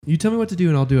You tell me what to do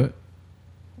and I'll do it.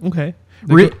 Okay.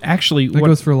 Actually, that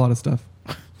goes for a lot of stuff.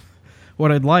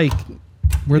 What I'd like,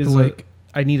 we're at the lake.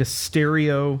 I need a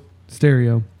stereo,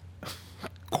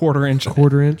 quarter inch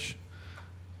TRS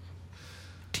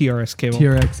cable.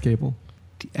 TRX cable.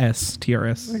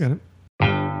 TRS. I got it.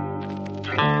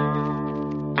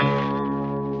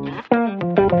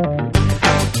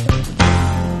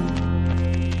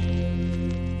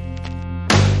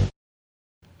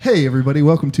 Hey everybody,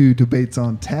 welcome to Debates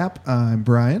on Tap. I'm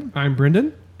Brian. I'm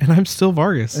Brendan. And I'm still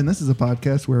Vargas. And this is a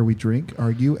podcast where we drink,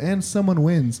 argue, and someone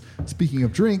wins. Speaking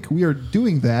of drink, we are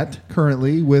doing that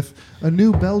currently with a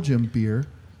new Belgium beer.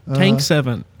 Tank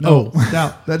 7. No,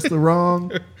 stout. That's the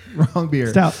wrong beer.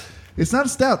 Stout. It's not a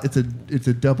stout. It's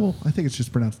a double. I think it's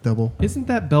just pronounced double. Isn't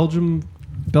that Belgian?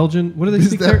 What do they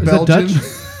speak that there? Belgian? Is that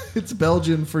Dutch? It's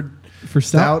Belgian for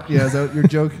stout. Yeah, is that your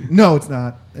joke? No, it's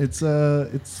not. It's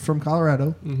from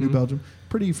Colorado, New Belgium.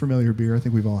 Pretty familiar beer. I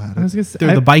think we've all had it. I was gonna say,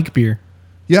 They're the bike beer.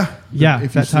 Yeah. If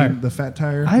you've Fat Tire. seen the Fat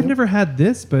Tire. I've never had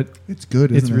this, but it's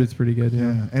good, isn't it? It's pretty good,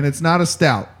 yeah. And it's not a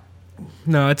stout.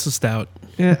 No, it's a stout.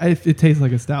 Yeah, it tastes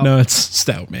like a stout. No, it's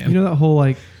stout, man. You know that whole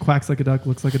like quacks like a duck,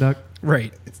 looks like a duck?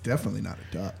 Right. It's definitely not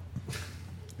a duck.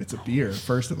 It's a beer,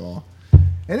 first of all.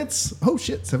 And it's,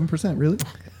 7%, really?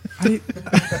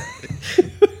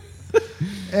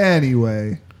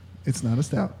 Anyway, it's not a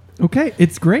stout. Okay,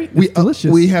 it's great. It's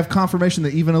delicious. We have confirmation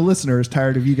that even a listener is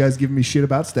tired of you guys giving me shit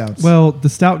about stouts. Well, the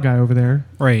stout guy over there.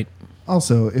 Right.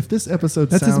 Also, if this episode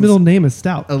That's sounds his middle name is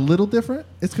Stout. a little different,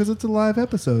 it's because it's a live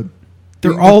episode.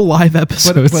 They're all live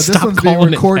episodes. But this Stop one's being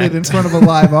calling recorded it in front of a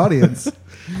live audience.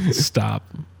 Stop.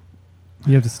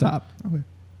 You have to stop. Okay.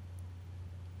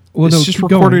 Well, It's no, just keep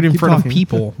recorded going. in Keep front talking. of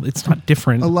people. It's not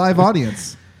different. A live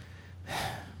audience.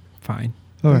 Fine.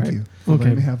 All Thank right. you for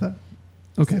letting me have that.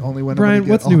 Okay. The only one Brian,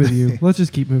 what's new with you? Let's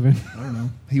just keep moving. I don't know.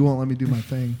 He won't let me do my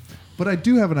thing. But I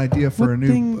do have an idea for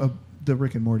the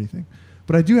Rick and Morty thing.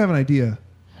 But I do have an idea.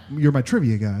 You're my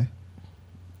trivia guy.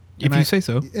 If you say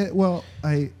so. Well,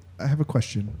 I have a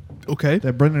question Okay.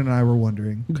 that Brendan and I were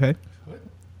wondering. Okay.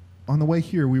 On the way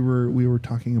here, we were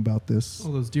talking about this.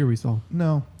 All those deer we saw.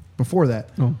 No, before that.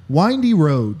 Oh. Windy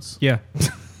roads. Yeah.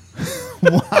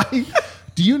 Why?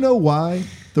 Do you know why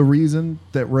the reason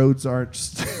that roads aren't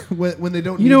when they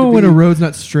don't? You need know to when be, a road's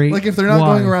not straight. like if they're not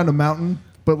why? going around a mountain,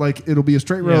 but like it'll be a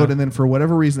straight road, Yeah. and then for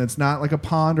whatever reason, it's not like a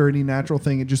pond or any natural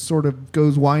thing. It just sort of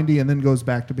goes windy and then goes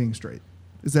back to being straight.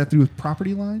 Is that through with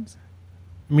property lines?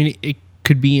 I mean, it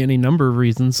could be any number of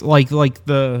reasons. Like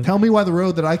the... Tell me why the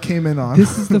road that I came in on.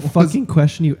 This is the fucking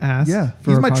question you asked. Yeah,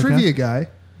 for he's our my podcast? trivia guy.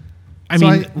 I So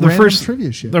mean, the first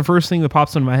trivia shit. The first thing that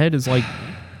pops into my head is like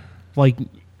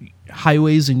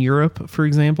highways in Europe, for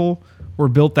example, were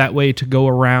built that way to go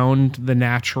around the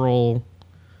natural,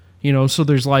 so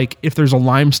there's like, if there's a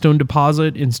limestone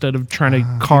deposit, instead of trying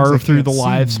to carve through the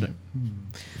limestone.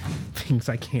 Things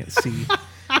I can't see.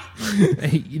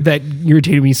 That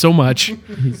irritated me so much.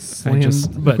 He slammed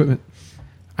equipment.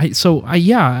 I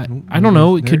don't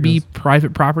know. It There could it be goes.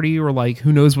 private property, or like,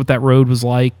 who knows what that road was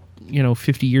like,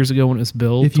 50 years ago when it was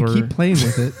built. If you or keep playing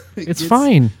with it, it's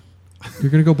fine.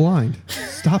 you're going to go blind.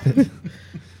 Stop it.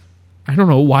 I don't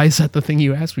know. Why is that the thing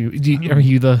you asked me? Are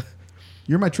you the...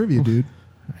 You're my trivia dude.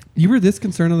 You were this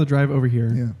concerned on the drive over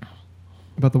here Yeah,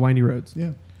 about the windy roads.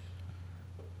 yeah.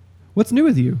 What's new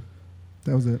with you?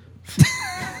 That was it.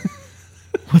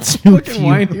 What's new with Fucking you?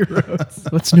 windy roads.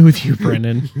 What's new with you,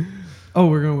 Brendan? Oh,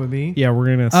 we're going with me? Yeah,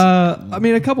 we're going to... I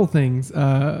mean, a couple things.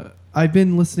 I've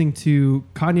been listening to...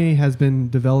 Kanye has been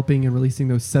developing and releasing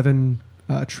those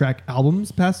 7-track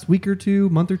albums past week or two,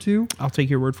 month or two. I'll take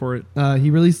your word for it. He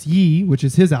released Yee, which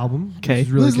is his album. Okay. Which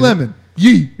is really Liz good. Lemon.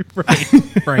 Yee.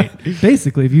 Right.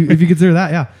 Basically, if you consider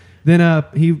that, yeah. Then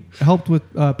he helped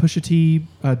with Pusha T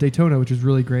Daytona, which is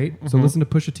really great. So listen to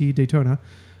Pusha T Daytona.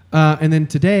 And then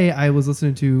today I was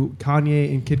listening to Kanye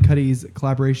and Kid Cudi's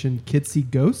collaboration Kids See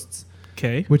Ghosts,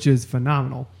 Okay. which is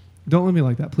phenomenal. Don't let me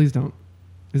like that. Please don't.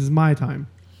 This is my time.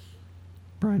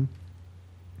 Brian.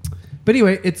 But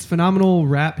anyway, it's phenomenal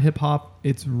rap, hip hop.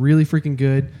 It's really freaking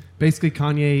good. Basically,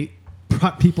 Kanye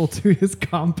brought people to his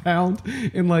compound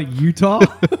in like Utah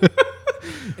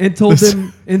and told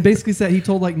them, and basically said, he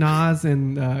told like Nas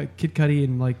and Kid Cudi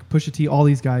and like Pusha T, all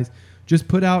these guys, just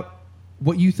put out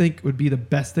what you think would be the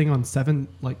best thing on 7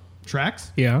 like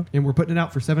tracks. Yeah. And we're putting it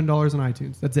out for $7 on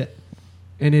iTunes. That's it.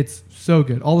 And it's so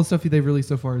good. All the stuff they've released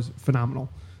so far is phenomenal.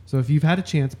 So if you've had a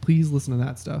chance, please listen to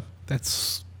that stuff.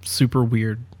 That's super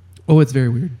weird. Oh, it's very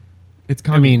weird. It's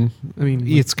Kanye. I mean,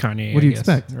 it's Kanye. What do you I guess.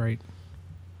 expect? Right.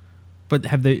 But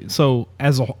have they... So,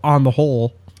 on the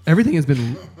whole... Everything has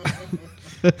been...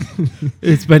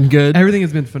 It's been good. Everything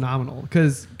has been phenomenal.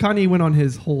 Because Kanye went on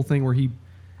his whole thing where he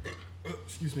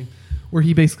excuse me, where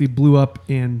he basically blew up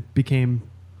and became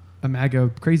a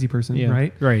MAGA crazy person, Yeah,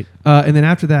 right? right. And then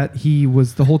after that,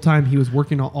 the whole time he was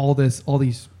working on all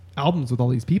these albums with all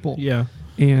these people. Yeah.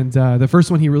 And the first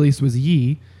one he released was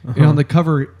Yee. And Uh-huh. on the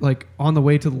cover, like on the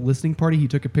way to the listening party, he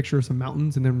took a picture of some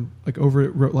mountains and then like over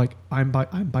it wrote like I'm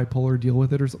bipolar, deal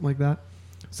with it or something like that.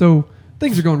 So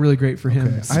things are going really great for him.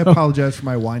 Okay. So- I apologize for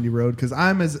my windy road because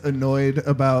I'm as annoyed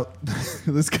about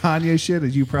this Kanye shit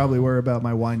as you probably were about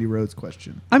my windy roads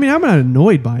question. I mean, I'm not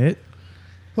annoyed by it.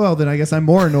 Well, then I guess I'm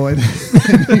more annoyed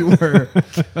than you were.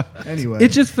 Anyway,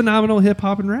 It's just phenomenal hip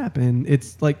hop and rap, and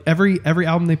it's like every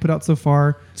album they put out so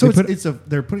far. so they put-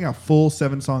 they're putting out full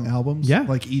 7-song albums. Yeah.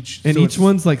 like each and so each it's-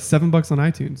 one's like $7 on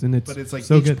iTunes, and but it's like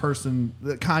so each good. person.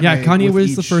 Kanye, Yeah, Kanye with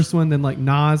was the each- first one. Then like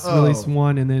Nas Oh, released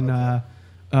one, and then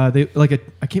they like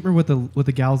I can't remember what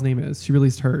the gal's name is. She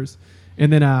released hers,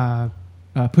 and then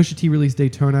Pusha T released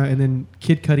Daytona, and then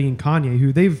Kid Cudi and Kanye,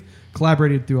 who they've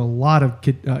collaborated through a lot of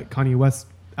Kanye West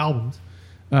albums.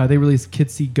 They released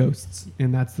Kids See Ghosts,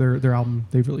 and that's their album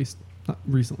they've released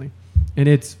recently, and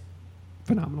it's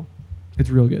phenomenal. It's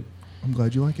real good. I'm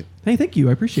glad you like it. Hey, thank you.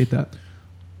 I appreciate that.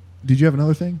 Did you have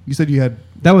another thing? You said you had.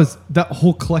 That was that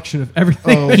whole collection of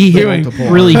everything. Oh, I'm He doing. multiple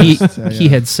really artists. Yeah, he yeah.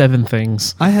 had 7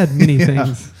 things. I had many Yeah.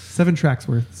 things, 7 tracks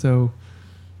worth. So,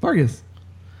 Vargas.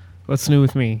 What's new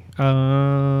with me?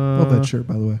 Love that shirt,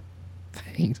 by the way.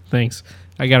 Thanks.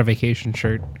 I got a vacation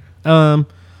shirt.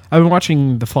 I've been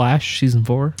watching The Flash season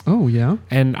 4, Oh yeah.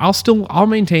 and I'll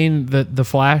maintain that The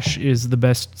Flash is the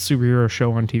best superhero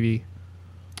show on TV.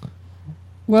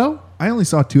 Well, I only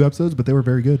saw 2 episodes, but they were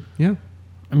very good. yeah.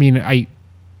 I mean, I'm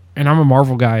a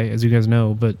Marvel guy, as you guys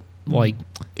know, but like,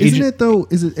 Isn't it though?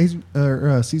 Is it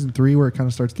season 3 where it kind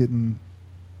of starts getting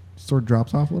sort of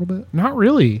drops off a little bit? Not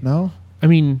really. No. I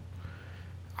mean,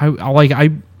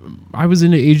 I was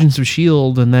into Agents of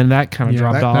Shield, and then that kind of Yeah,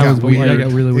 dropped that off. was got weird. weird. That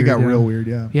got really It weird, got yeah. real weird.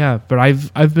 Yeah. Yeah, but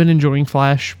I've been enjoying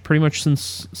Flash pretty much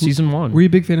since season 1. Were you a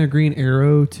big fan of Green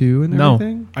Arrow too and No,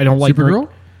 everything? I don't like Supergirl.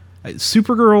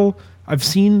 Supergirl. I've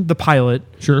seen the pilot,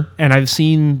 Sure. and I've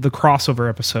seen the crossover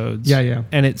episodes. Yeah, yeah.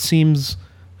 And it seems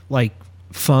like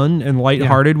fun and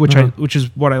lighthearted, Yeah, which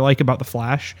is what I like about the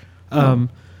Flash. Oh.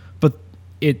 But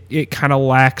it kind of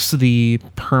lacks the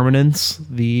permanence.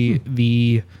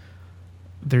 The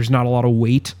there's not a lot of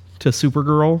weight to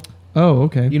Supergirl. Oh,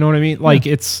 okay. You know what I mean? Like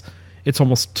it's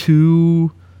almost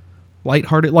too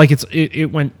lighthearted. Like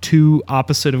it went too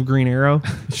opposite of Green Arrow.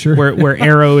 Sure. Where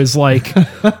Arrow is like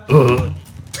ugh.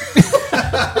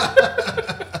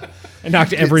 I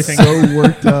knocked everything So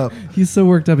worked up. He's so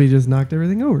worked up, he just knocked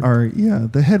everything over.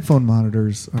 The headphone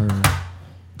monitors are.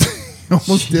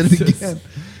 Almost did it Jesus. again.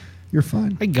 You're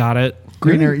fine. I got it.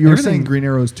 Green Arrow. You were Everything- saying Green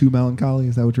Arrow is too melancholy.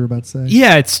 Is that what you were about to say?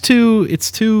 Yeah, it's too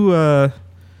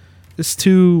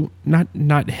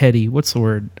not heady. What's the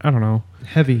word? I don't know.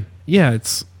 Heavy. Yeah,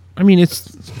 it's too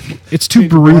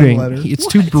Change one brooding. letter. It's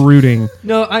too brooding.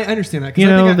 No, I understand that. 'cause You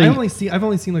I know, think they- I've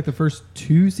only seen like the first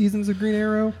 2 seasons of Green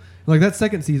Arrow. Like that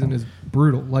second season is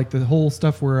brutal. Like the whole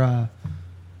stuff where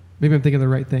maybe I'm thinking of the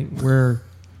right thing. Where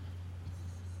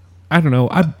I don't know.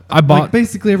 I like bought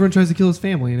basically everyone tries to kill his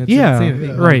family, and it's Yeah, insanity.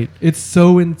 yeah. right. It's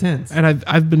so intense. And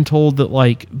I've been told that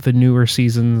like the newer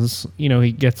seasons,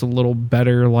 he gets a little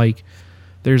better. Like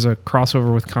there's a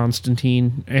crossover with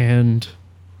Constantine, and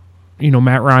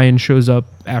Matt Ryan shows up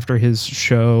after his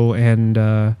show,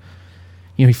 and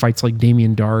he fights like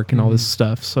Damien Dark and all this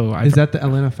stuff. So Is that the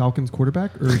Atlanta Falcons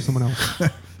quarterback or someone else?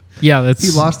 yeah, that's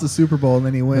He lost the Super Bowl and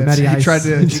then he wins. Matty He Ice. tried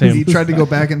to Same. he tried to go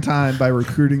back in time by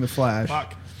recruiting the Flash.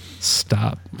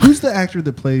 Stop. Who's the actor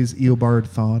that plays Eobard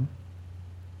Thawne?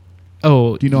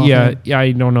 Oh, Do you know yeah, offhand? yeah.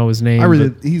 I don't know his name. I really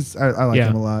but I like Yeah.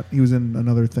 him a lot. He was in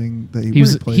another thing that he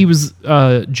was played. he was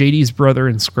JD's brother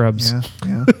in Scrubs. yeah,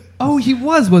 yeah. Oh, he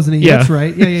wasn't he? Yeah. That's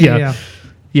right. Yeah, yeah, Yeah. yeah.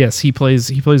 Yes, he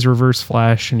plays Reverse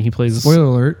Flash, and he plays Spoiler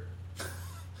alert.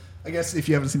 I guess if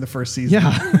you haven't seen the first season,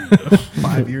 Yeah.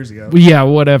 5 years ago. Yeah,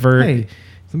 whatever. Hey,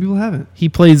 some people haven't. He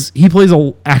plays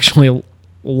actually a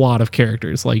lot of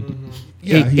characters, like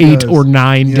Yeah, he eight does. or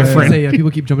 9 Yeah. different. Say,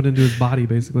 people keep jumping into his body,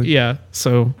 basically. Yeah,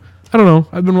 so I don't know.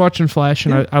 I've been watching Flash,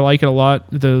 and Yeah. I like it a lot.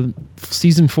 The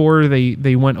season 4,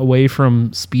 they went away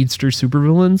from speedster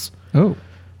supervillains, Oh,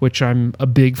 which I'm a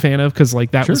big fan of because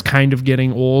like that Sure. was kind of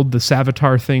getting old. The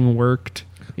Savitar thing worked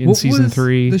in what season was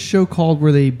 3. the show called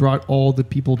where they brought all the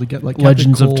people to get like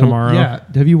Legends Captain of Cole? Tomorrow. Yeah.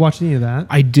 Have you watched any of that?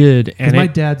 I did, Because and my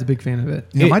dad's a big fan of it.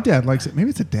 Yeah, It- my dad likes it. Maybe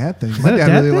it's a dad thing. that My a dad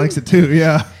dad really thing? likes it too.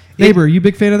 Yeah. Neighbor, you a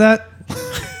big fan of that?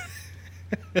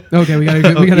 Okay, we got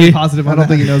a Yeah. positive I on don't that.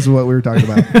 think he knows what we were talking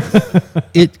about.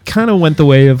 it kind of went the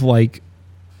way of like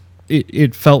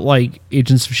it felt like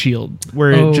Agents of Shield,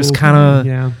 where it just kind of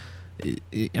yeah.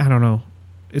 I don't know.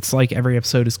 It's like every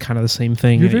episode is kind of the same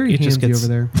thing. You're very it just handsy gets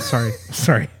over there.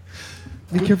 Sorry.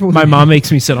 Be careful. With My your mom makes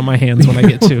me sit on my hands when I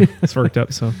get too worked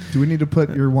up. So Do we need to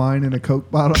put your wine in a Coke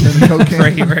bottle in a Coke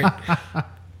can? right.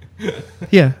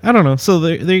 Yeah, I don't know. So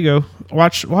there you go.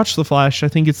 Watch The Flash. I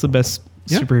think it's the best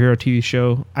Yeah. superhero TV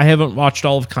show. I haven't watched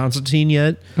all of Constantine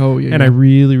yet, Oh yeah. and I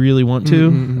really, really want to.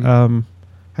 Mm-hmm.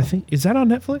 I think is that on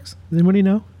Netflix? Does anybody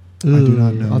know? I do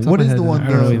not know. Off the top What of is my the head, one? I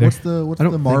don't know either. What's I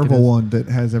don't the think it Marvel is. one that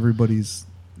has everybody's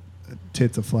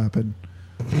tits a flapping?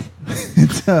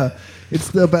 It's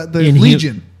about the Inhu-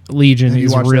 Legion. Legion Have you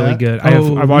is watched really that? good.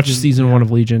 Oh, I watched Legion, season yeah. 1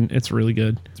 of Legion. It's really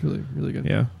good. It's really really good.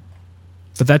 Yeah,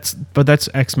 but that's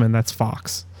X-Men. That's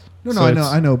Fox. No, So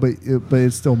I know, but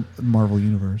it's still Marvel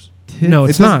universe. No, It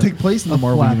it's doesn't not. take place in the A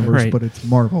Marvel flapper. universe, Right. but it's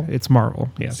Marvel. It's Marvel.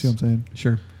 Yes. See what I'm saying?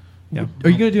 Sure. Yeah. Are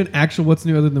you gonna do an actual what's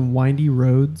new other than windy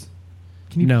roads?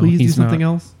 Can you No, please do he's something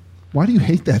not. else? Why do you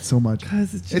hate that so much?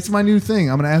 Because it's just It's my new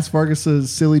thing. I'm going to ask Vargas a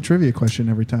silly trivia question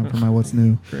every time for my What's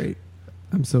New. great.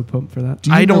 I'm so pumped for that. Do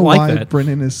you I don't know like why that.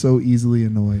 Brennan is so easily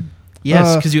annoyed?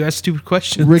 Yes, because you ask stupid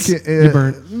questions. Rick, You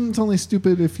burnt. It's only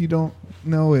stupid if you don't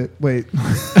know it. Wait,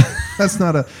 that's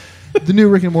not a. The new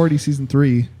Rick and Morty season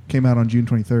 3 came out on June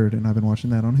 23rd, and I've been watching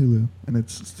that on Hulu, and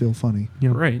it's still funny.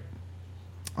 Yeah. Right.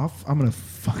 I'm gonna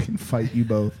fucking fight you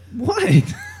both.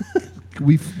 What?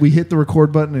 We hit the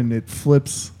record button, and it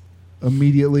flips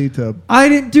immediately to I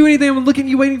didn't do anything. I'm looking at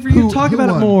you, waiting for you to talk about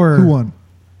won? it more. Who won?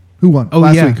 Who won? Oh,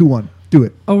 Last yeah. week, who won? Do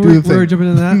it. Oh, Do we're the thing. jumping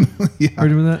into that. Yeah. We're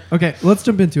doing that. Okay, let's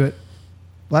jump into it.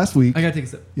 Last week, I gotta take a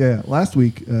sip. yeah, last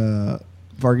week,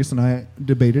 Vargas and I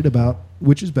debated about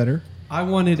which is better. I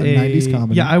wanted A 90s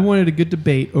comedy. Yeah, I wanted a good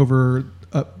debate over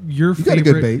your You got favorite. a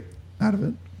good bait out of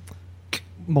it.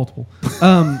 Multiple.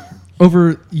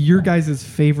 Over your guys'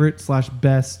 favorite /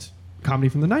 best comedy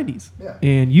from the 90s. Yeah.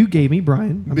 And you gave me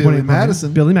Brian. Billy pointing at Brian,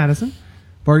 Madison. Billy Madison.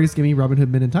 Vargas gave me Robin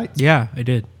Hood Men in Tights. Yeah, I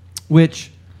did.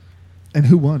 Which And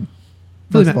who won?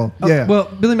 Billy First of all, yeah. Well,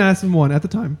 Billy Madison won at the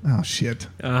time. Oh shit!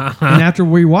 And after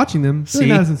we were watching them, Billy See?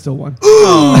 Madison still won.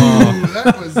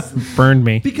 That was Burned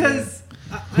me. Because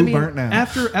I Who mean, burnt now?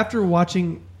 after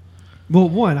watching, well,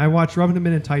 one, I watched Robin Hood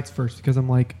Men in Tights first because I'm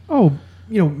like, oh,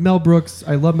 Mel Brooks.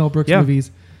 I love Mel Brooks Yeah. movies,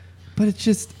 but it's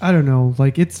just I don't know,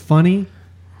 like it's funny,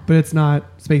 but it's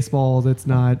not Spaceballs. It's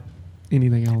not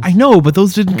anything else. I know, but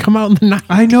those didn't come out in the 90s.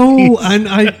 I know, and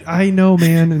I know,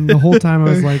 man. And the whole time I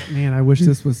was like, man, I wish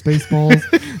this was Spaceballs.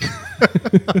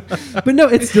 But no,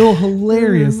 it's still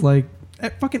hilarious. Like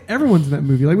fucking everyone's in that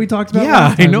movie. Like we talked about. Yeah,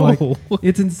 last I time. know. Like,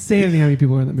 it's insanity how many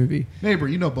people are in that movie. neighbor.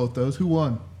 You know both those. Who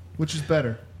won? Which is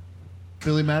better,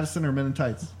 Billy Madison or Men in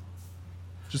Tights?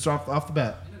 Just off the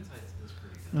bat.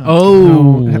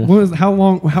 Oh, When was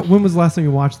the last time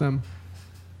you watched them?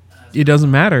 it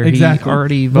doesn't matter. Exactly. He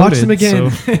already voted. Watch them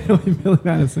again. so- Billy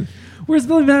Madison. Where's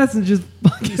Billy Madison? Just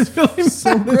fucking Billy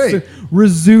so Madison. great.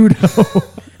 Risotto.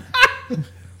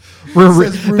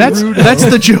 says That's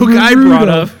the joke I brought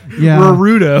up. Yeah.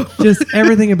 Rarudo. Just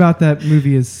everything about that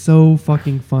movie is so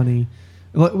fucking funny.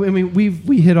 I mean,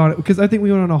 we hit on it because I think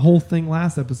we went on a whole thing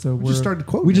last episode. We where just started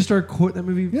quoting We just it. started quoting that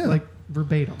movie Yeah. like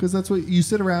verbatim. Because that's what you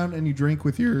sit around and you drink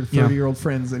with your Yeah. 30-year-old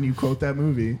friends and you quote that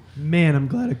movie. Man, I'm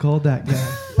glad I called that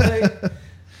guy.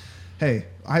 Hey,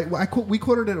 we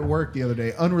quoted it at work the other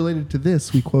day. Unrelated to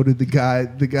this, we quoted the guy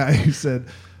who said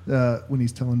when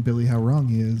he's telling Billy how wrong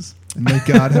he is, and may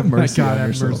God have mercy My God, on your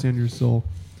have soul. mercy on your soul.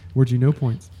 Where'd you know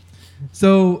points?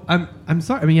 So I'm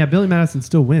sorry. I mean, yeah, Billy Madison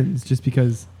still wins just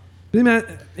because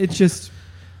it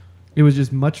was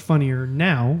just much funnier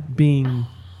now being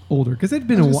older because it'd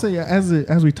been I a was while. gonna say,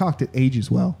 as we talked, it ages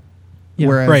well. Yeah.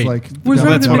 Whereas Right. like Whereas No,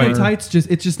 Robin that's Hood what Men in I- Tights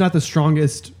it's just not the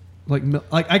strongest. Like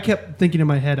I kept thinking in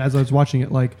my head as I was watching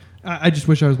it, like I just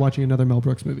wish I was watching another Mel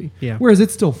Brooks movie. Yeah. Whereas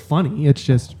it's still funny. It's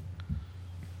just,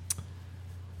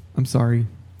 I'm sorry,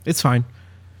 It's fine.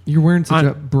 you're wearing such Hon-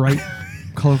 a bright,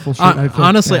 colorful shirt. I feel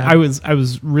Honestly, bad. I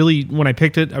was really when I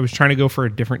picked it, I was trying to go for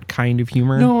a different kind of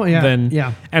humor. No, yeah, than,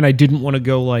 yeah. And I didn't want to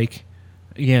go like,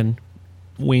 again,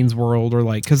 Wayne's World or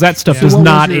like because that stuff Yeah. does what was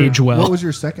not your- age well. What was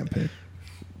your second pick?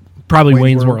 Probably Wayne's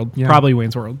Wayne's World? World. Yeah. Probably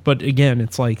Wayne's World. But again,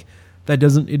 it's like it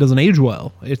doesn't age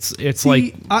well. It's See,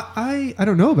 like I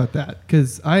don't know about that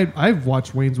because I've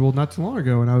watched Wayne's World not too long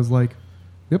ago and I was like,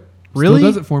 yep, Really? still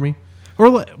does it for me. or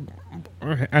like,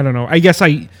 I don't know. I guess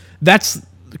that's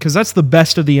because that's the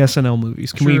best of the SNL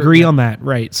movies. Can we Sure, agree yeah. on that?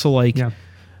 Right. So like, Yeah.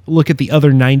 look at the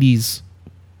other '90s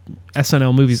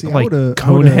SNL movies. See, I like would've-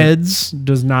 Coneheads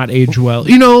does not age well.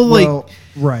 You know, like Well,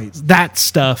 right. that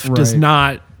stuff does Right.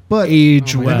 not But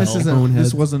age Oh my well. and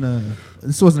Coneheads.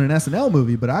 this wasn't an SNL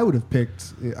movie, but I would have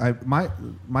picked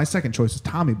my second choice is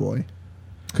Tommy Boy.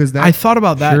 because I thought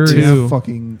about that Sure, too.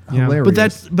 fucking Yeah.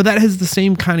 hilarious. But that has the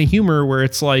same kind of humor where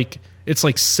it's like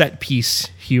set piece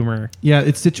humor. Yeah,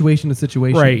 it's situation to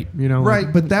situation. Right. You know.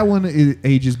 right, but that one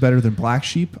ages better than Black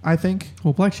Sheep, I think.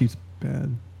 Well, Black Sheep's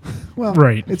bad. Well,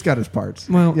 Right. it's got its parts.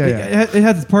 Well, yeah, yeah. It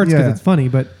has its parts because Yeah. it's funny,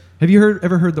 but have you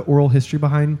ever heard the oral history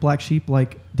behind Black Sheep?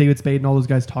 Like David Spade and all those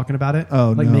guys talking about it?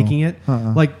 Oh, like no. making it?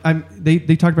 Uh-uh. Like they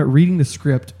talked about reading the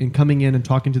script and coming in and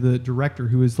talking to the director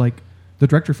who is like the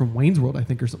director from Wayne's World, I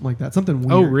think, or something like that. Something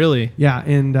weird. Oh, really? Yeah,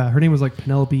 and her name was like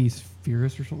Penelope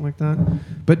Spheris or something like that.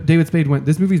 But David Spade went,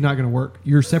 this movie's not going to work.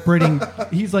 You're separating,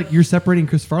 he's like, you're separating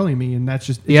Chris Farley and me, and it's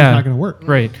just not going to work.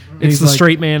 Right. And It's he's the like-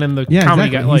 straight man and the Yeah, comedy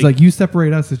exactly. guy. He's like, you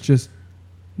separate us, it's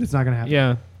not going to happen.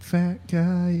 yeah, Fat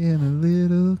guy in a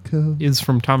little coat. is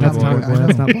from Tommy That's Boy. Tommy Boy. I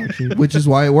That's know. not Black Sheep. Which is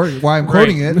why it worked. Why I'm Right.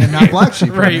 quoting it and not Black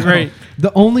Sheep. Right, now. right.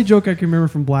 The only joke I can remember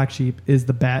from Black Sheep is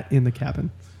the bat in the cabin.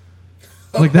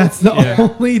 Like that's the Yeah.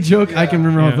 only joke I can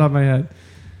remember off the Yeah. top of my head.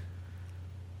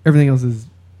 Everything else is,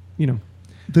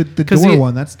 The 'Cause door he-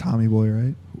 one, that's Tommy Boy,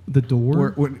 right? the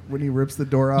door. When he rips the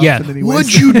door off Yeah. and then he What'd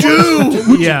wakes you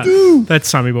do? Yeah, that's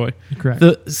Tommy Boy. Correct.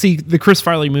 The Chris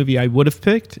Farley movie I would have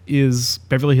picked is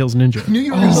Beverly Hills Ninja. I knew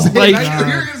you were going to say like- it. I knew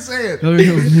you were going to say it. Beverly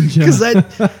Hills Ninja. Because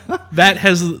that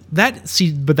has that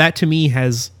see, but that to me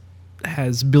has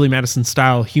Billy Madison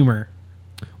style humor,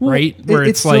 Well, right? Where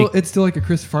it's still, like it's still like a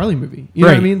Chris Farley movie. You know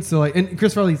what I Right. mean? So like, and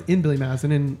Chris Farley's in Billy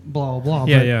Madison and blah blah blah.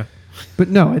 yeah, but, yeah. But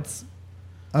no, it's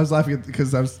I was laughing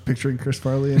because I was picturing Chris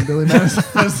Farley and Billy Madison.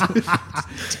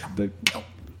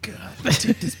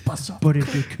 take this bus off. But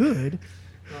if you could,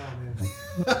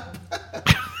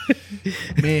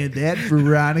 Man, that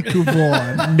Veronica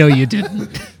Vaughn. No, you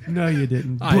didn't. no, you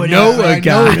didn't. I But know I a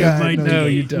guy. know a guy. No,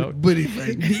 you don't. But if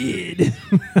I did.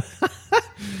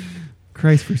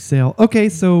 Christ for sale. Okay,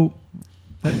 so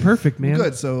perfect, man.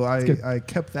 Good. So good. I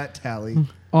kept that tally.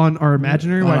 On our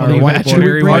imaginary On whiteboard. our Do we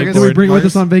imaginary bring- whiteboard. Do we bring it with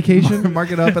us on vacation?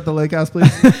 Mark it up at the lake house,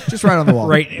 please. Just right on the wall.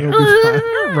 Right, It'll be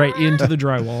fine. right into the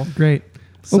drywall. Great.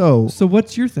 So, So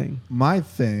what's your thing? my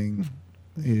thing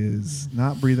is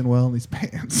not breathing well in these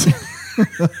pants.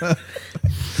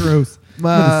 Gross. I'm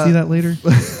gonna see that later.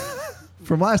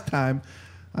 From last time,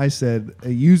 I said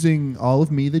using all of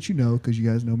me that you know, because you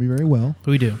guys know me very well,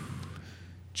 We do.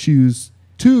 choose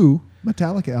 2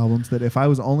 Metallica albums that if I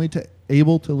was only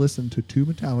able to listen to 2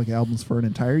 Metallica albums for an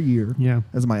entire year Yeah.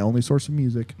 as my only source of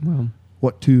music, Well.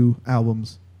 what 2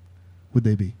 albums would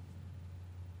they be?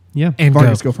 Yeah. And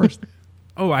Vargas, go first.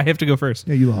 Oh, I have to go first.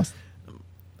 Yeah, you lost.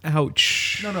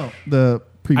 Ouch. No. The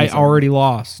I previous already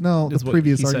lost. No, is the what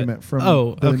previous he said. argument from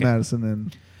Oh, Billy okay. Madison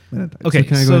and Menendez. Okay. So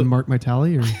can I go so- ahead and mark my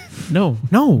tally? Or No.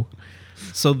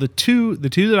 So the two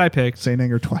that I picked, Saint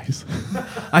Anger twice.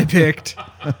 I picked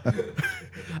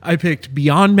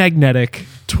Beyond Magnetic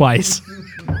twice.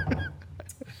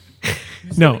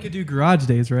 No. we could do Garage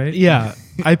Days, right? Yeah,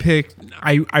 I picked.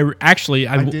 I actually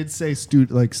I did say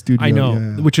studio. I know,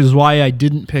 yeah. which is why I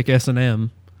didn't pick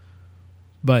S&M.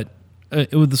 But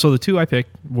so the 2 I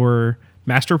picked were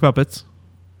Master of Puppets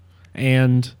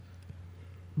and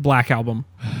Black Album,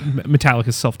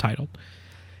 Metallica's self-titled.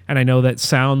 And I know that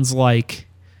sounds like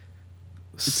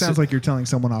It sounds like you're telling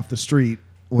someone off the street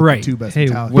what Right. the 2 best Hey,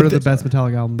 Metallica what are the albums best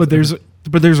Metallica albums? but there's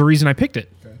ever? there's a reason I picked it,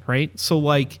 Okay. right? So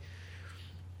like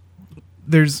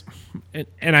there's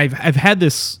and I've had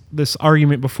this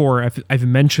argument before. I've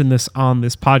mentioned this on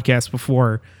this podcast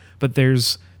before, but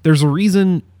there's a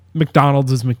reason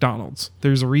McDonald's is McDonald's.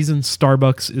 There's a reason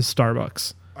Starbucks is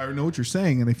Starbucks. I know what you're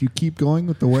saying, and if you keep going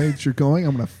with the way that you're going,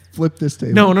 I'm going to flip this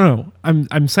table. No.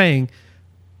 I'm saying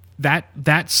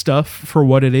that stuff for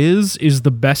what it is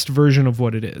the best version of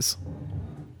what it is.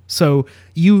 So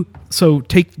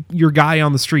take your guy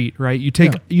on the street, right? You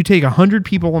take 100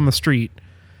 people on the street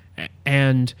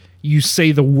and you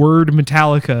say the word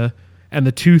Metallica, and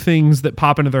the 2 things that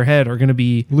pop into their head are going to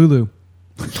be Lulu.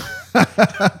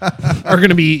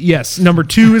 yes. Number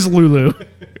 2 is Lulu.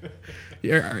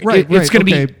 Right, It's going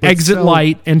to okay, be but Exit still-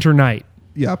 Light, Enter Night.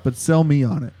 Yeah, but sell me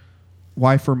on it.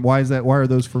 Why is that? Why are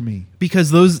those for me?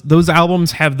 Because those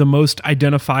albums have the most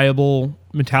identifiable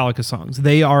Metallica songs.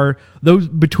 They are those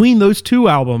between those 2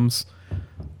 albums.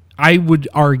 I would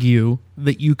argue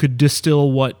that you could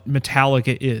distill what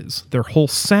Metallica is. Their whole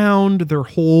sound, their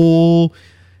whole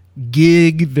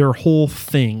gig, their whole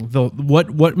thing.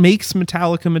 What makes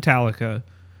Metallica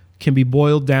can be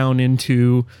boiled down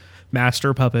into Master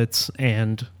of Puppets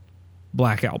and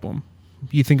Black Album.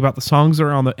 You think about the songs that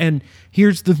are on and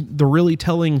here's the really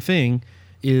telling thing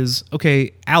is,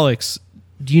 okay, Alex,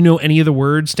 do you know any of the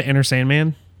words to Enter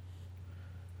Sandman?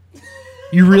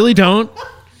 You really don't?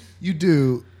 You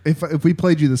do. If we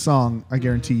played you the song, I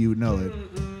guarantee you would know it.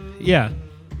 Yeah.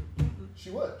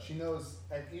 what? She knows,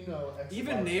 and you know.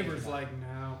 Even neighbors like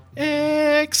now.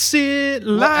 Exit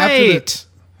Well, after light.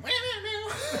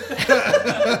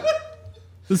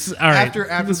 This is all right.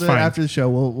 After the show,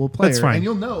 we'll play That's her, fine. and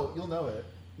you'll know it.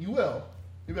 You will.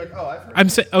 You'll be like, oh, I've heard. I'm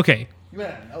saying okay. You may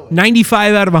not know it.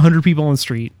 95 out of 100 people on the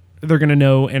street, they're gonna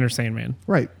know Enter Sandman.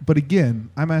 Right, but again,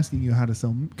 I'm asking you how to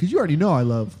sell because you already know I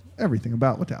love everything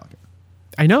about Metallica.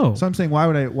 I know. So I'm saying,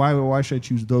 why should I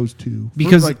choose those two?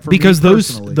 Because For me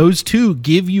personally. those two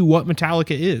give you what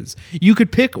Metallica is. You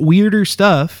could pick weirder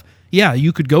stuff. Yeah,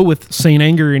 you could go with Saint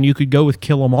Anger and you could go with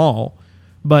Kill 'Em All,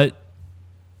 but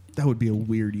that would be a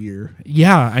weird year.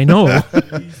 yeah, I know.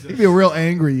 It'd be a real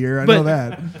angry year. I know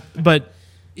that. But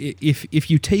if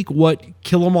you take what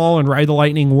Kill 'Em All and Ride the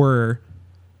Lightning were,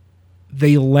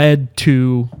 they led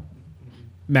to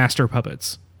Master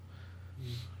Puppets.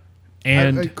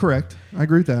 And Correct. I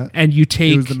agree with that. and you It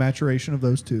take was the maturation of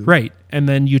those two. right, and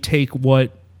then you take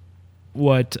what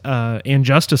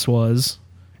Injustice was,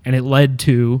 and it led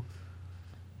to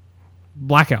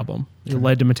Black Album. It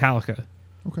led to Metallica.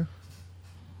 Okay.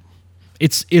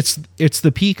 It's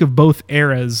the peak of both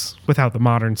eras without the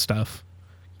modern stuff.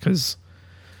 Because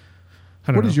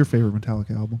What is your favorite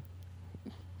Metallica album?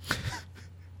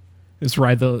 It's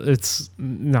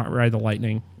not Ride the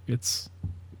Lightning. It's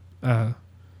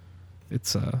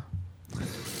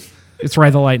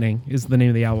Ride the Lightning is the name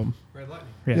of the album. Red Lightning.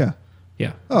 Yeah.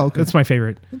 Yeah. Oh, okay. That's my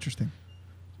favorite. Interesting.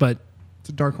 But It's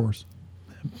a dark horse.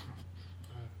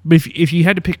 if you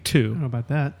had to pick I two, don't know about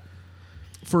that.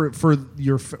 For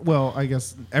your well, I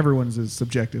guess everyone's is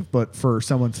subjective, but for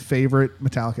someone's favorite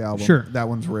Metallica album, Sure. that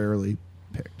one's rarely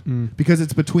picked because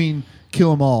it's between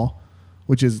Kill 'Em All,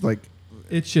 which is like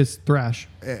It's just thrash.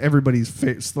 everybody's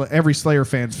every Slayer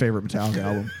fan's favorite Metallica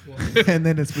album, and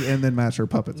then Master of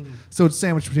Puppets. So it's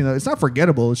sandwiched between those. It's not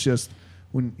forgettable. It's just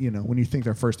when you think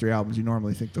their first three albums, you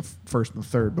normally think the first and the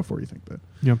third before you think that.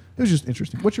 Yeah. It was just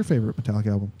interesting. What's your favorite Metallica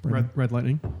album? Brandon? Red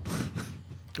Lightning.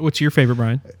 what's your favorite,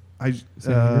 Brian?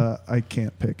 I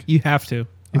can't pick. You have to.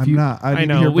 If I'm you- not. I didn't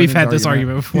know. hear We've had Brendan's this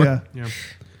argument before. Yeah.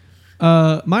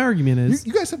 Yeah. My argument is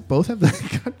You guys both have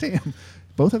the goddamn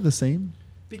both have the same.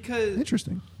 because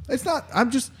Interesting. It's not. I'm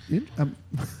just.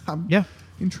 I'm Yeah.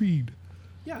 intrigued.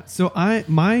 yeah. So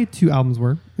my two albums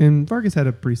were, and Vargas had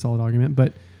a pretty solid argument,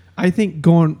 but I think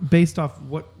going based off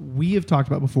what we have talked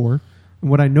about before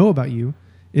and what I know about you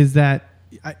is that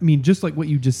I mean just like what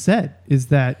you just said is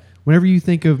that whenever you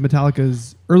think of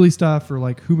Metallica's early stuff or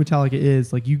like who Metallica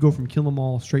is, like you go from Kill 'Em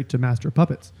All straight to Master of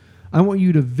Puppets. I want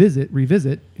you to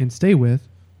revisit, and stay with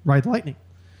Ride the Lightning.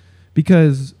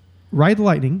 Because Ride the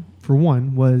Lightning, for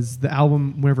one, was the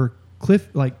album whenever Cliff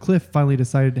finally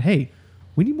decided, hey,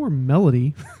 we need more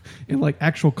melody and like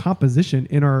actual composition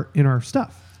in our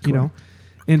stuff, you know?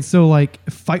 And so like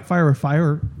Fight Fire.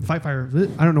 I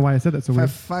don't know why I said that so weird.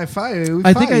 Five.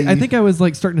 I think I was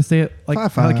like starting to say it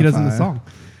like Fire, like he does in the fire.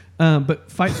 song.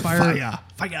 But Fight Fire,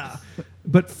 Fire.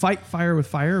 But Fight Fire with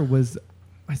Fire was,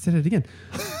 I said it again.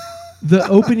 The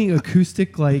opening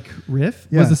acoustic like riff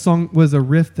Yeah. was a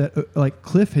riff that like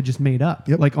Cliff had just made up,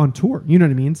 Yep. like on tour. You know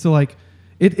what I mean? So like,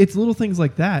 it's little things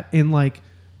like that. And like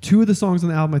two of the songs on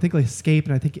the album, I think like Escape,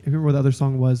 and I remember what the other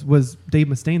song was Dave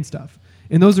Mustaine stuff.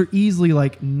 And those are easily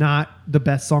like not the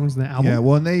best songs in the album. Yeah.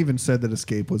 Well, and they even said that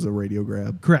Escape was a radio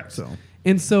grab. Correct.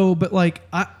 So But like,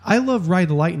 I love Ride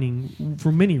the Lightning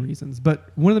for many reasons. But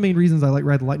one of the main reasons I like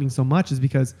Ride the Lightning so much is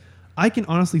because I can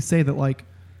honestly say that like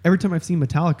every time I've seen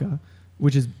Metallica,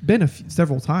 which has been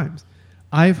several times,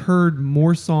 I've heard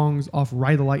more songs off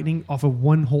Ride the Lightning off of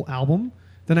one whole album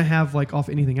than I have like off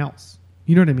anything else.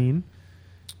 You know what I mean?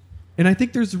 And I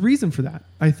think there's a reason for that.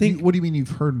 I think what do you mean you've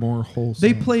heard more whole?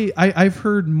 they songs? play. I've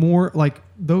heard more like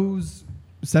those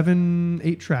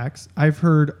 7-8 tracks. I've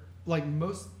heard like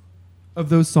most of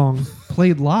those songs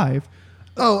played live.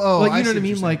 Oh, like I you know see what I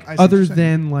mean? you're Like saying. I see what other you're saying.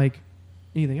 than like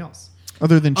anything else,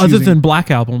 other than Black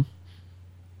Album.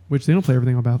 which they don't play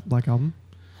everything about Black Album.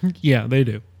 Yeah, they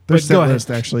do. their But set go ahead.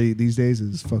 list actually these days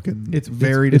is fucking It's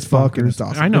varied it's as fuck and bonkers. it's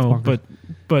awesome. I know, bonkers.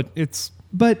 but it's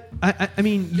But I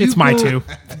mean, you It's my go- two.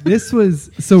 This was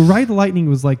so Ride the Lightning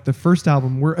was like the first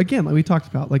album where again, like we talked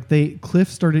about, like Cliff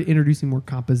started introducing more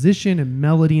composition and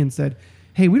melody and said,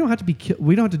 "Hey, we don't have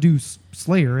to do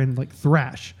Slayer and like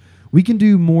thrash. We can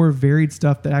do more varied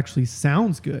stuff that actually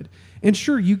sounds good." And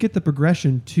sure, you get the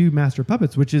progression to Master of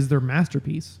Puppets, which is their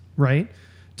masterpiece, right?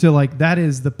 To like that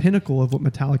is the pinnacle of what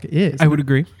Metallica is. I would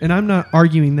agree. And I'm not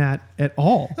arguing that at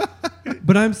all.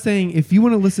 But I'm saying if you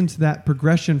want to listen to that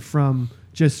progression from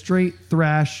just straight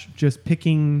thrash, just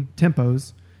picking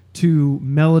tempos, to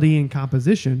melody and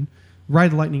composition,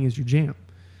 Ride the Lightning is your jam.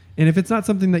 And if it's not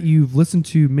something that you've listened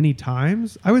to many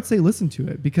times, I would say listen to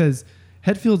it because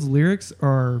Hetfield's lyrics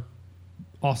are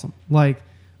awesome. Like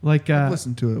I've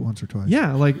listened to it once or twice.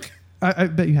 yeah, like I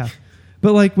bet you have.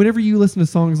 But like whenever you listen to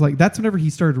songs, like that's whenever he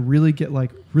started to really get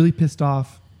like really pissed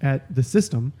off at the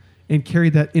system and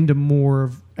carried that into more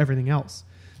of everything else.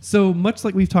 So much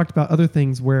like we've talked about other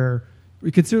things where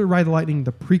we consider Ride the Lightning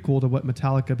the prequel to what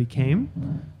Metallica became,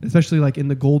 especially like in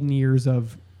the golden years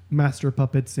of Master of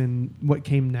Puppets and what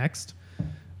came next.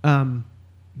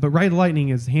 But Ride the Lightning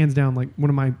is hands down like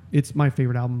it's my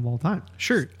favorite album of all time.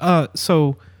 Sure.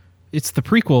 So it's the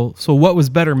prequel. So what was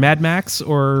better, Mad Max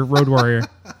or Road Warrior?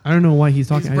 I don't know why he's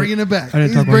talking. He's bringing it back. I didn't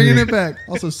He's talk about bringing here. it back.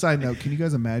 Also, side note, can you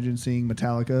guys imagine seeing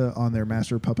Metallica on their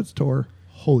Master of Puppets tour?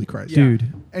 Holy Christ.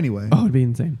 Dude. Anyway. Oh, it'd be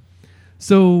insane.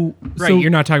 So Right. so,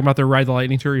 You're not talking about their Ride the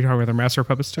Lightning tour. You're talking about their Master of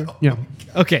Puppets tour. yeah.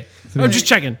 Okay. I'm just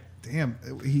checking. Damn.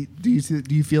 Do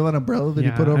you feel that umbrella that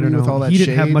Yeah, he put I over don't you with know. all that He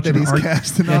didn't shade have much that of an he's arg-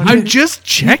 casting Yeah, on he you? I'm just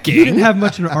checking. He didn't have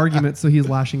much of an argument, so he's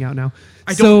lashing out now.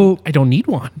 I So don't need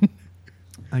one.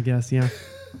 I guess, yeah.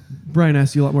 Brian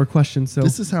asked you a lot more questions. So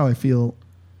This is how I feel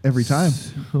every time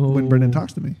when Brendan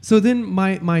talks to me. So then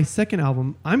my second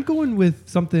album, I'm going with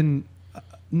something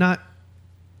not,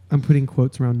 I'm putting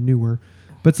quotes around newer,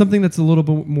 but something that's a little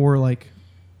bit more like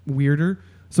weirder.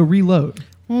 So Reload.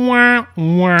 Wah,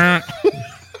 wah.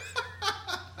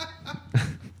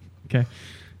 Okay.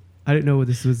 I didn't know what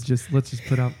this was. Let's just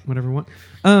put out whatever we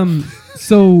want.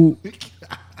 So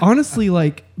honestly,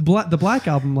 like the Black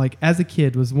Album, like as a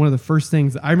kid was one of the first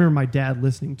things I remember my dad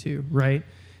listening to, right?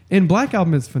 And Black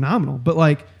Album is phenomenal, but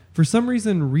like for some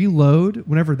reason Reload,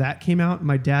 whenever that came out,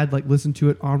 my dad like listened to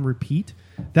it on repeat.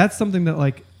 That's something that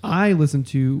like I listen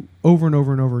to over and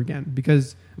over and over again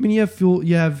because I mean you have Fuel,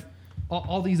 you have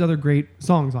all these other great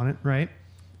songs on it, right?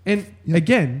 And Yep.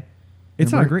 again,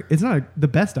 it's not the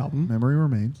best album Memory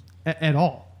remains. at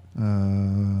all.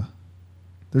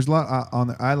 There's a lot on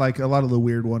there. I like a lot of the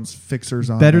weird ones. Fixers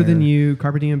on Better there. Than You,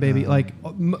 Carpe Diem Baby.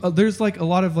 There's like a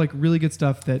lot of like really good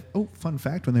stuff that Oh, fun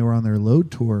fact! When they were on their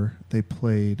Load tour, they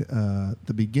played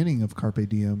the beginning of Carpe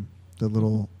Diem.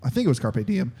 I think it was Carpe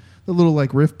Diem. The little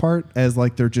like riff part as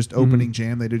like their just opening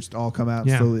jam. They'd just all come out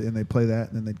Yeah. slowly and they'd play that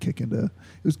and then they'd kick into. It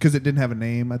was because it didn't have a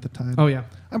name at the time. Oh yeah.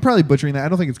 I'm probably butchering that. I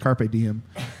don't think it's Carpe Diem,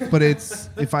 but it's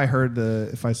if I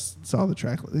saw the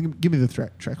track. Give me the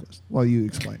track list while you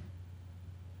explain.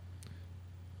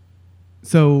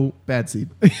 So Bad Seed.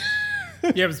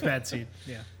 Yeah, it was Bad Seed.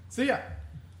 Yeah. yeah.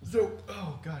 So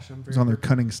oh gosh, I'm It very was on their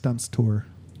Cunning Stunts tour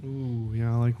Ooh,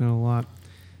 yeah, I like that a lot.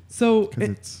 So because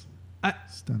it's I-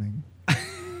 stunning.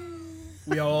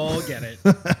 We all get it.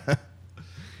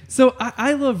 So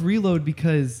I love Reload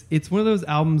because it's one of those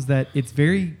albums that it's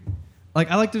very, like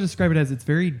I like to describe it as it's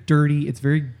very dirty, it's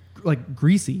very like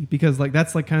greasy because like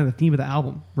that's like kind of the theme of the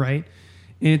album, right?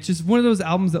 And it's just one of those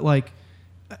albums that like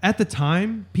at the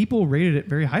time people rated it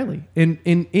very highly, and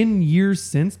in years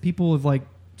since people have like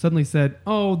suddenly said,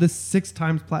 oh, this 6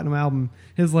 times platinum album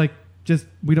is like just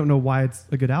we don't know why it's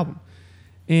a good album.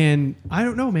 And I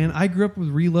don't know, man. I grew up with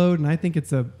Reload, and I think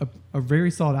it's a very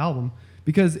solid album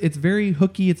because it's very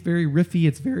hooky, it's very riffy,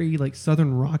 it's very like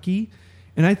southern rocky.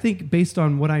 And I think based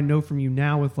on what I know from you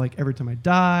now with like Every Time I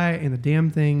Die and the Damn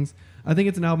Things, I think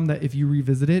it's an album that if you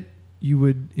revisit it, you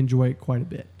would enjoy it quite a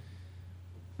bit.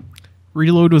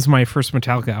 Reload was my first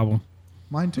Metallica album.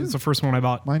 Mine too. It's the first one I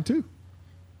bought. Mine too.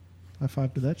 High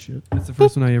five to that shit. It's the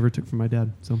first one I ever took from my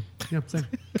dad. So yeah, same.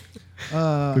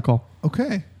 Good call.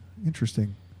 Okay,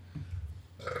 interesting.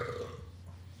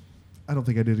 I don't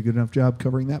think I did a good enough job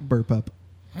covering that burp up.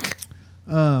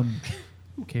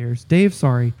 Who cares? Dave,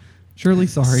 sorry. Shirley,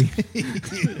 sorry.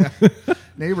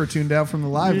 Neighbor tuned out from the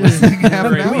live listening half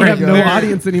an We hour We have ago. no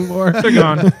audience anymore. They're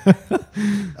gone.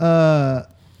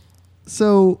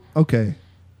 So okay,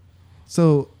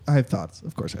 so I have thoughts.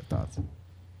 Of course, I have thoughts.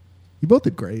 You both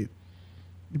did great.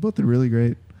 You both did really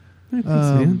great. Hey, thanks,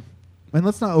 man. And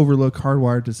let's not overlook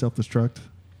Hardwired to Self-Destruct.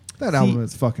 That album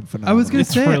is fucking phenomenal. I was gonna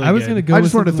It's say really I was good. gonna go. I with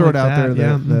just wanted to throw it something out there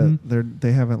like that, yeah. mhm.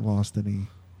 they haven't lost any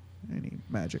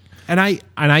magic. And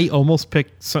I almost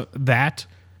picked that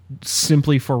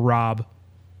simply for Rob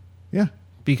Yeah,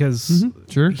 because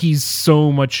Sure. he's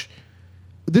so much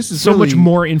this is so much really-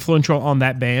 more influential on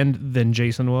that band than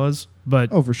Jason was. But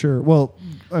Oh, for sure. Well,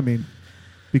 I mean,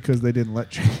 because they didn't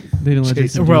let you. They didn't let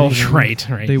Jason Jason. well, do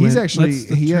anything. right. They He's went, actually "Let's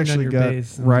he turn down actually your got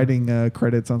bass." writing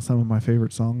credits on some of my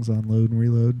favorite songs on Load and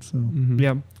Reload. So, Mhm.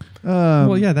 Yeah.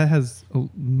 Well, yeah, that has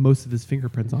most of his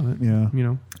fingerprints on it. Yeah. You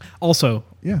know. Also,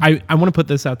 Yeah. I want to put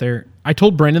this out there. I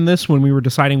told Brendan this when we were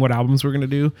deciding what albums we're going to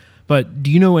do, but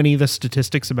do you know any of the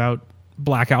statistics about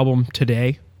Black Album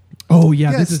today? Oh yeah,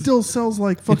 yeah, it this is still sells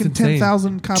like fucking insane.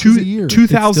 10,000 copies a year.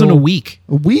 2,000 a It's still- week.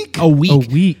 A week? A week. a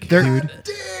week, They're- dude.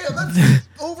 Damn, that's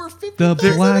over 50. The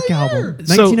Black Album,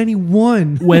 So-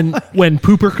 1991. when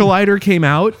Pooper Collider came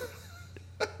out,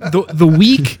 the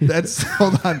week That's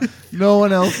hold on. No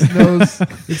one else knows.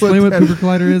 Explain what Pooper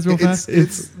Collider is real fast.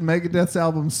 It's Megadeth's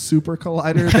album Super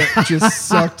Collider that just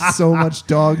sucked so much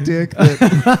dog dick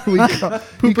that we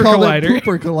Pooper called Collider. it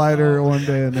Pooper Collider one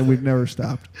day, and then we've never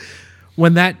stopped.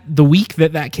 when the week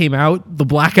that came out, the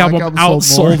Black Album Album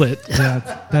sold outsold it.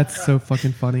 Yeah, that's so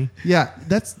fucking funny. Yeah,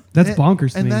 that's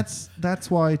bonkers to and me. that's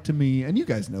why to me, and you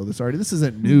guys know this already. This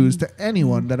isn't news to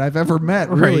anyone that I've ever met.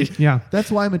 Really, Right. Yeah.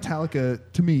 That's why Metallica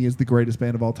to me is the greatest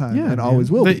band of all time, Yeah, and man. always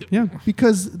will be. Yeah.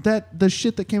 because the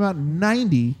shit that came out in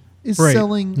 '90 is Right.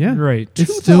 selling. Yeah. Right.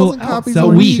 It's still 2,000 copies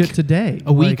outselling a week. shit today.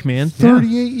 A week, man.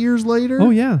 38 years later. Oh,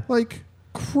 yeah. Like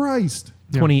Christ.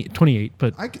 28,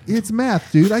 but It's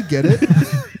math, dude. I get it.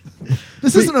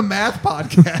 This isn't a math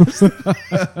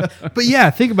podcast. but yeah,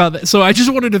 think about that. So I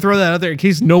just wanted to throw that out there in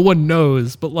case no one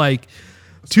knows. But like,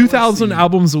 2,000 see.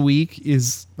 albums a week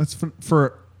is That's for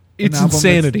an It's album that's,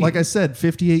 insanity. like I said,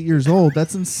 58 years old.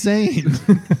 That's insane.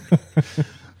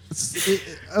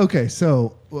 Okay,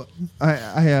 so I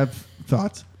have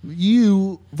thoughts.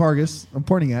 You, Vargas, I'm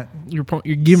pointing at. you're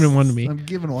giving one to me. I'm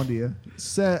giving one to you.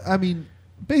 I mean,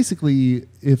 basically,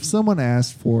 if someone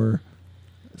asked for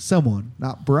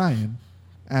not Brian,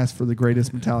 asked for the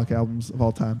greatest Metallica albums of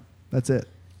all time, that's it.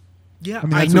 Yeah, I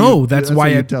mean, I that's know. what That's what why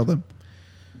you I tell them.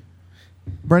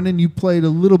 Brendan, you played a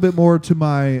little bit more to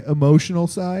my emotional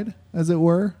side, as it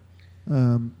were.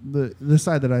 The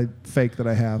side that I fake that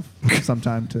I have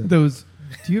sometime to. Those.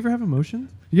 Do you ever have emotions?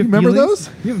 You have remember feelings?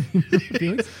 those? You have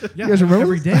feelings? Yeah, You guys remember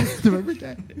every day. every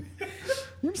day.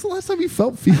 When's the last time you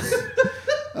felt feelings?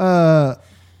 And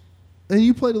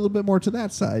you played a little bit more to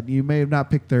that side. You may have not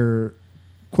picked their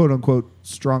quote unquote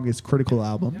strongest critical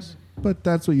albums, but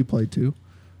that's what you played to.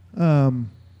 I'm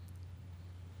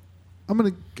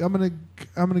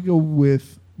gonna go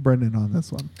with Brendan on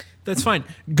this one. That's fine.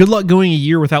 Good luck going a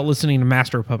year without listening to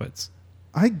Master of Puppets.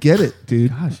 I get it,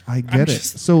 dude. Gosh. I get it.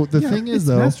 just- So the Yeah, thing is, it's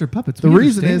though, Master of Puppets. the We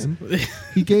reason is understand.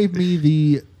 he gave me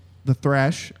the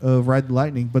thrash of Ride the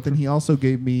Lightning, but then he also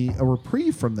gave me a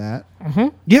reprieve from that.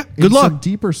 Yeah. in Good luck. Some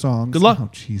deeper songs. Good luck. Oh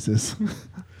Jesus.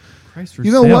 Christ for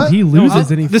You know sale. what? He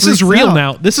loses and he This is freaks real out.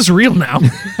 now. This is real now.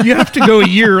 You have to go a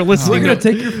year You're listening. gonna to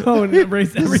take your phone and erase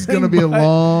everything. This is going to be a but-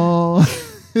 long.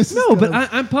 this is No, but gonna-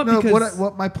 I'm pumped no. because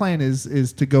What my plan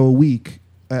is to go a week.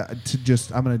 To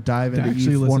just I'm going to dive into actually each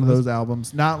listen one of to those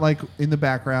albums, not like in the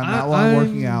background, not while I'm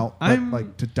working out, but I'm-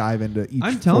 like to dive into each.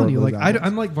 I'm four telling of you, those like albums.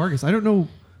 I'm like Vargas. I don't know.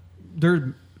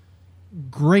 They're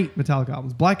great Metallica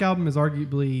albums. Black Album is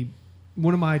arguably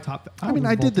one of my top. I mean, albums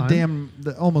I of did all the time.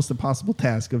 the almost impossible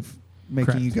task of making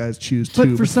Correct. you guys choose But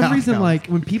two. for some Metallica reason, albums. like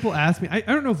when people ask me, I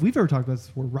don't know if we've ever talked about this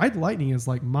before. Ride the Lightning is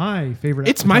like my favorite.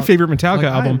 It's my favorite Metallica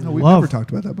album. no, we've love, never talked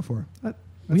about that before. we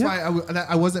That's have- why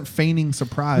I wasn't feigning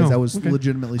surprise. No, I was okay.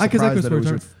 legitimately I- 'cause I surprised could that it was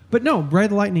swear your. to- But no, Ride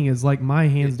the Lightning is like my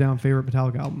hands down favorite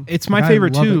Metallica album. It's my Like, I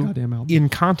favorite love that too. goddamn album. In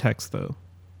context, though,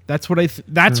 that's what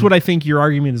that's Sure. what I think your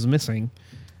argument is missing.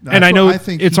 No, And that's I know what I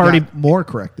think it's he already- got more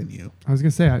correct than you. I was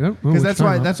gonna say I don't know Because what that's you're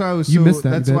why talking that's about. why I was You so missed that,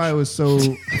 that's you why I bitch. was so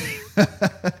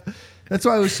that's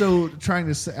why I was so trying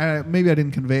to say, maybe I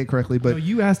didn't convey it correctly, but No,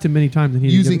 you asked him many times and he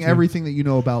didn't using give it to me. everything that you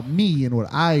know about me and what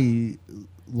I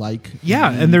like. Yeah,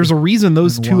 need and there's a reason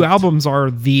those and two want. albums are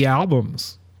the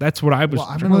albums. That's what I was. Well,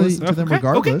 I'm trying gonna to- listen to them okay,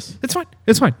 regardless. Okay. It's fine.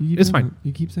 It's fine. You It's keep- fine.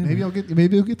 You keep saying Maybe that.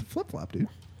 I'll get the flip flop, dude.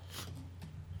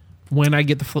 When I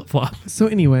get the flip flop. So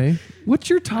anyway, what's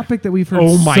your topic that we've heard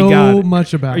Oh my so God.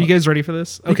 much about? Are you guys ready for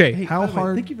this? Okay. Hey, How by the way,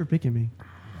 hard- Thank you for picking me.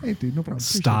 Hey, dude, no problem.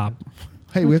 Stop.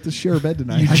 Hey, we have to share a bed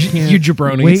tonight. I can't You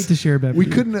jabronis. wait to share a bed. We with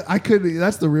you. couldn't. I could.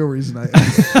 That's the real reason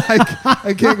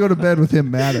I can't go to bed with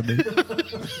him mad at me.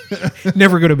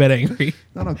 Never go to bed angry.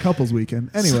 Not on couples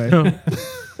weekend. Anyway, So,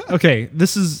 okay.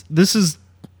 This is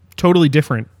totally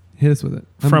different hit us with it.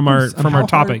 from our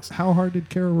topics. How hard did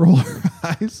Kara roll her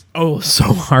eyes? Oh,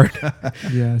 so hard.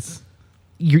 Yes.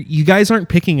 You guys aren't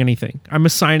picking anything. I'm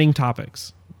assigning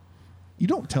topics. You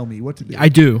don't tell me what to do. I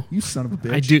do. You son of a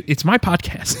bitch. I do. It's my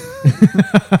podcast.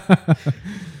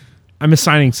 I'm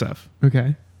assigning stuff.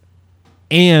 Okay.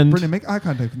 And Brendan, make eye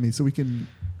contact with me so we can.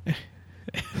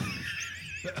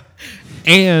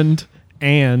 and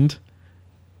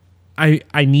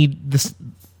I need this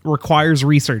requires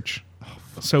research.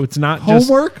 So it's not just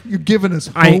Homework? You're giving us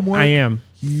homework? I am.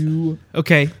 You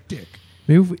Okay. dick.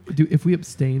 Maybe if we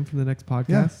abstain from the next podcast,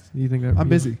 Yeah. do you think that would I'm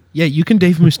be- busy. Yeah, you can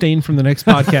Dave Mustaine from the next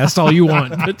podcast all you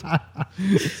want. But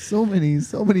So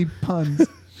many puns.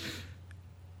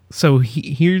 so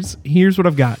here's what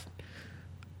I've got.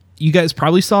 You guys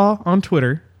probably saw on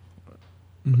Twitter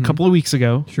Mhm. a couple of weeks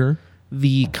ago Sure.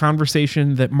 the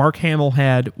conversation that Mark Hamill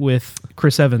had with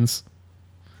Chris Evans.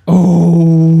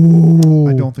 Oh,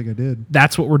 I don't think I did.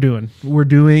 That's what we're doing. We're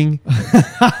doing.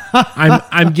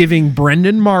 I'm giving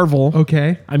Brendan Marvel.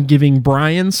 Okay. I'm giving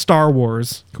Brian Star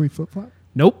Wars. Can we flip flop?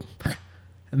 Nope.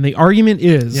 And the argument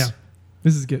is, Yeah.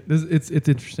 This is good. It's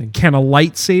interesting. can a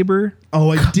lightsaber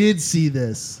Oh, I did see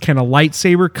this.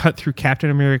 cut through Captain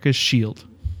America's shield?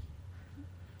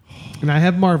 And I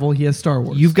have Marvel. He has Star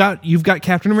Wars. You've got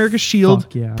Captain America's shield.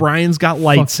 Fuck yeah. Brian's got you,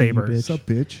 lightsaber. bitch. What's up,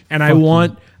 bitch? And Fuck I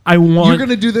want You're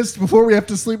gonna do this before we have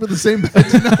to sleep in the same bed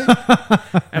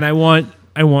tonight. and I want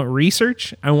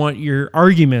research. I want your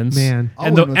arguments. Man. I'll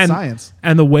and win with science.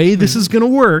 And the way this is going to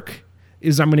work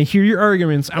is I'm going to hear your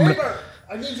arguments. I'm going to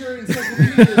I need your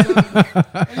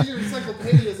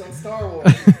encyclopedias on Star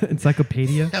Wars.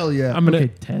 Encyclopedia. Hell yeah! I'm going Okay,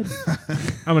 to Ted.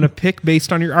 I'm going to pick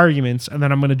based on your arguments, and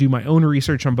then I'm going to do my own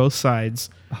research on both sides.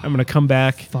 I'm going to come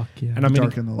back Fuck yeah. and I'm going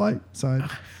Dark and the light side.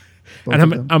 Both and of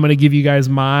them. I'm going to give you guys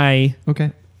my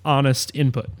Okay. honest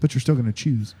input. But you're still gonna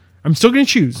choose. I'm still going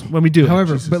to choose when we do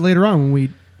However, it. but later on when we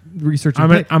research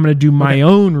I'm and going to do my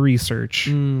own research.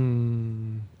 God,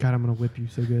 I'm gonna whip you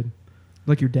so good,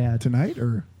 like your dad. Tonight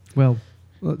or Well,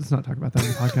 let's not talk about that on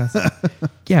the podcast.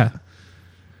 Yeah.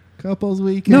 couples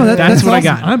weekend? No, That's what I awesome.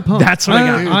 got. I'm pumped. That's what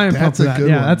I got. I am Dude, pumped that's for a that. good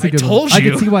Yeah, one. that's a I good told one. I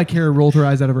you. can see why Kara rolled her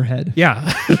eyes out of her head.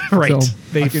 Yeah. Right. So,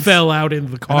 they I can fell out in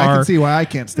the And I car. can see why I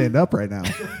can't stand up right now.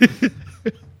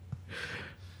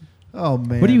 Oh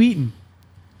man, What are you eating?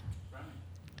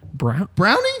 Brown.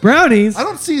 Brownie? Brownies. I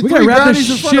don't see We 3 gotta wrap brownies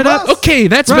this in front shit of up. us. Okay,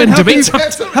 that's Brian, been how can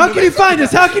debates. you- How can you find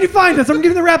us? How can you find us? I'm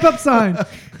giving the wrap up sign.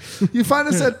 You find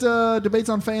us at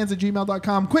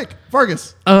debatesonfans@gmail.com. Quick,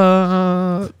 Vargas.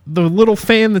 The little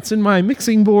fan that's in my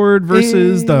mixing board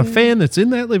versus the fan that's in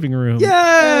that living room.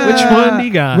 Yeah. Which one do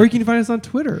you got? Where can you find us on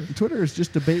Twitter? Twitter is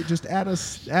just debate. Just add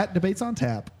us at Debates on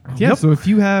Tap. Yeah. Yep. So if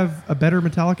you have a better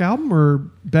Metallica album or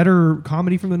better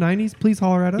comedy from the '90s, please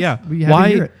holler at us. Yeah. We happy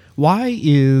to hear it. Why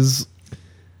is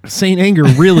Saint Anger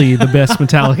really the best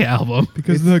Metallica album?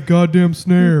 Because of that goddamn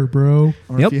snare, bro.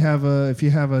 Or Yep. if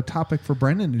you have a topic for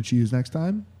Brendan to choose next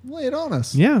time, lay it on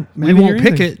us. Yeah. We happy to won't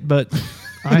hear pick anything. it, but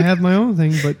I have my own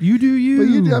thing, but you do you. But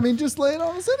you, I mean, just lay it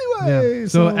on us anyway. Yeah.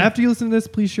 So after you listen to this,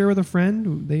 please share with a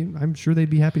friend. I'm sure they'd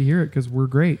be happy to hear it because we're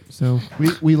great. So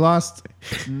we lost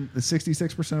the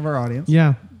 66% of our audience.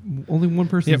 yeah, only one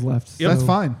person's Yep. left. Yep. That's so-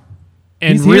 fine.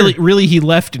 and He's here. really he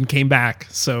left and came back.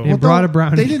 So And brought a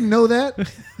brownie. They didn't know that.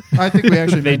 I think we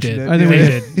actually they mentioned did. it. I think they we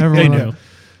did. did. They Everyone know.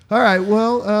 All right.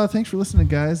 Well, thanks for listening,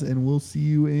 guys, and we'll see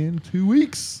you in 2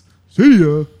 weeks. See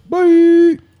ya.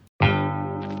 Bye.